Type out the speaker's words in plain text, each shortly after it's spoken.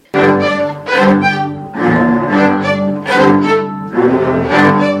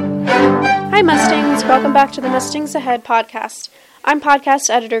Welcome back to the Mustangs Ahead podcast. I'm podcast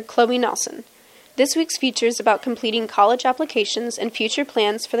editor Chloe Nelson. This week's feature is about completing college applications and future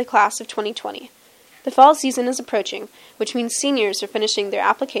plans for the class of 2020. The fall season is approaching, which means seniors are finishing their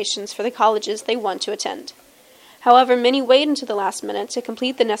applications for the colleges they want to attend. However, many wait until the last minute to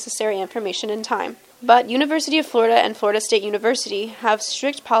complete the necessary information in time. But University of Florida and Florida State University have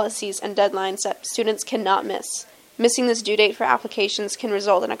strict policies and deadlines that students cannot miss. Missing this due date for applications can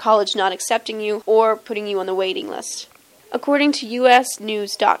result in a college not accepting you or putting you on the waiting list. According to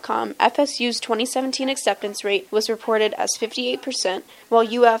usnews.com, FSU's 2017 acceptance rate was reported as 58%, while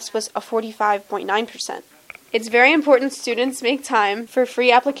UF's was a 45.9%. It's very important students make time for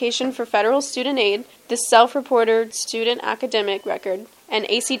free application for federal student aid, the self-reported student academic record, and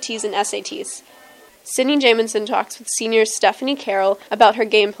ACTs and SATs. Sydney Jamison talks with senior Stephanie Carroll about her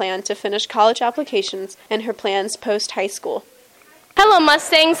game plan to finish college applications and her plans post-high school. Hello,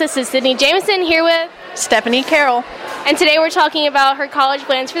 Mustangs. This is Sydney Jamison here with Stephanie Carroll. And today we're talking about her college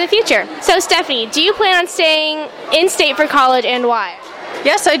plans for the future. So, Stephanie, do you plan on staying in-state for college and why?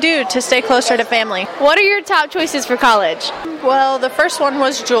 Yes, I do, to stay closer to family. What are your top choices for college? Well, the first one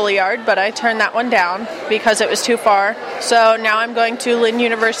was Juilliard, but I turned that one down because it was too far. So now I'm going to Lynn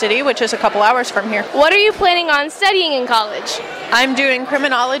University, which is a couple hours from here. What are you planning on studying in college? I'm doing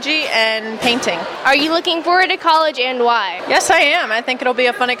criminology and painting. Are you looking forward to college and why? Yes, I am. I think it'll be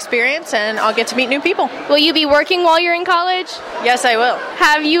a fun experience and I'll get to meet new people. Will you be working while you're in college? Yes, I will.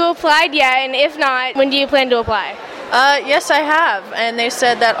 Have you applied yet? And if not, when do you plan to apply? Yes, I have, and they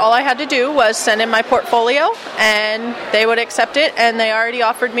said that all I had to do was send in my portfolio, and they would accept it, and they already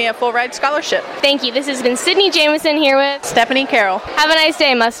offered me a full-ride scholarship. Thank you. This has been Sydney Jamison here with Stephanie Carroll. Have a nice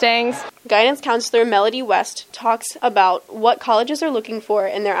day, Mustangs. Guidance counselor Melody West talks about what colleges are looking for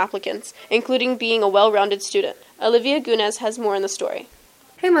in their applicants, including being a well-rounded student. Olivia Gunes has more in the story.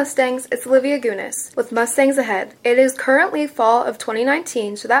 Hey Mustangs, it's Olivia Gunes with Mustangs Ahead. It is currently fall of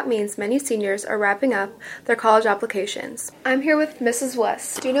 2019, so that means many seniors are wrapping up their college applications. I'm here with Mrs.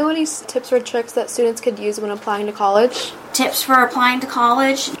 West. Do you know any tips or tricks that students could use when applying to college? Tips for applying to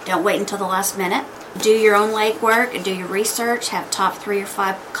college: don't wait until the last minute. Do your own legwork and do your research. Have top 3 or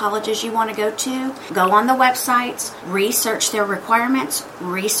 5 colleges you want to go to. Go on the websites, research their requirements,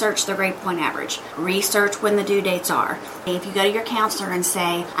 research the grade point average, research when the due dates are. If you go to your counselor and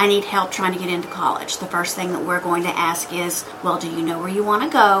say, I need help trying to get into college, the first thing that we're going to ask is, well, do you know where you want to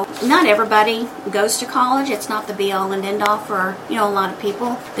go? Not everybody goes to college. It's not the be-all and end-all for, a lot of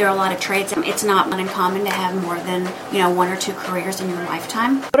people. There are a lot of trades. It's not uncommon to have more than, 1 or 2 careers in your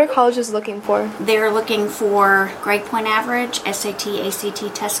lifetime. What are colleges looking for? They're looking for grade point average, SAT,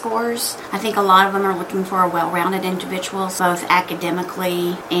 ACT test scores. I think a lot of them are looking for a well-rounded individual, both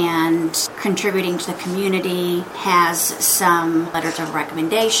academically and contributing to the community, has some letters of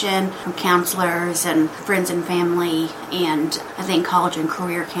recommendation from counselors and friends and family, and I think college and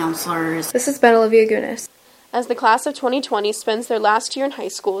career counselors. This has been Olivia Gunes. As the class of 2020 spends their last year in high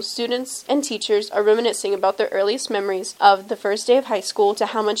school, students and teachers are reminiscing about their earliest memories of the first day of high school to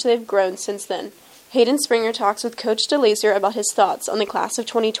how much they've grown since then. Hayden Springer talks with Coach DeLaser about his thoughts on the class of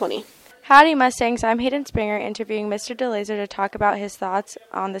 2020. Howdy, Mustangs. I'm Hayden Springer interviewing Mr. DeLaser to talk about his thoughts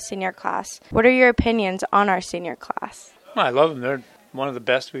on the senior class. What are your opinions on our senior class? Well, I love them. They're one of the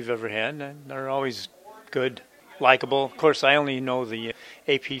best we've ever had, and they're always good, likable. Of course, I only know the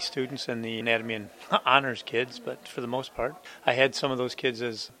AP students and the anatomy and honors kids, but for the most part, I had some of those kids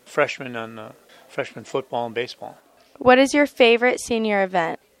as freshmen on freshman football and baseball. What is your favorite senior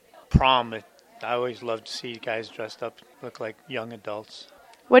event? Prom. I always love to see guys dressed up, look like young adults.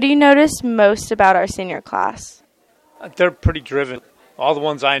 What do you notice most about our senior class? They're pretty driven. All the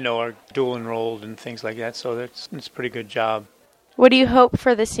ones I know are dual enrolled and things like that, so it's a pretty good job. What do you hope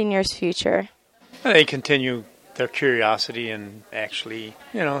for the seniors' future? They continue their curiosity and actually,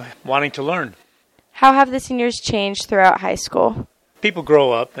 wanting to learn. How have the seniors changed throughout high school? People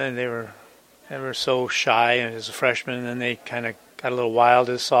grow up, and they were so shy as a freshman, and then they kind of got a little wild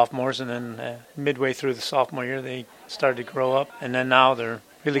as sophomores, and then midway through the sophomore year, they started to grow up, and then now they're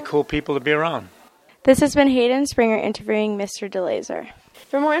really cool people to be around. This has been Hayden Springer interviewing Mr. DeLaser.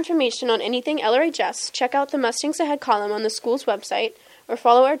 For more information on anything LRHS, check out the Mustangs Ahead column on the school's website, or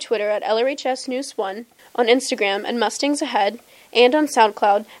follow our Twitter at LRHS News 1, on Instagram at Mustangs Ahead, and on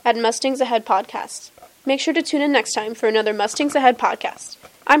SoundCloud at Mustangs Ahead Podcast. Make sure to tune in next time for another Mustangs Ahead podcast.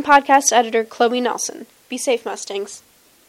 I'm podcast editor Chloe Nelson. Be safe, Mustangs.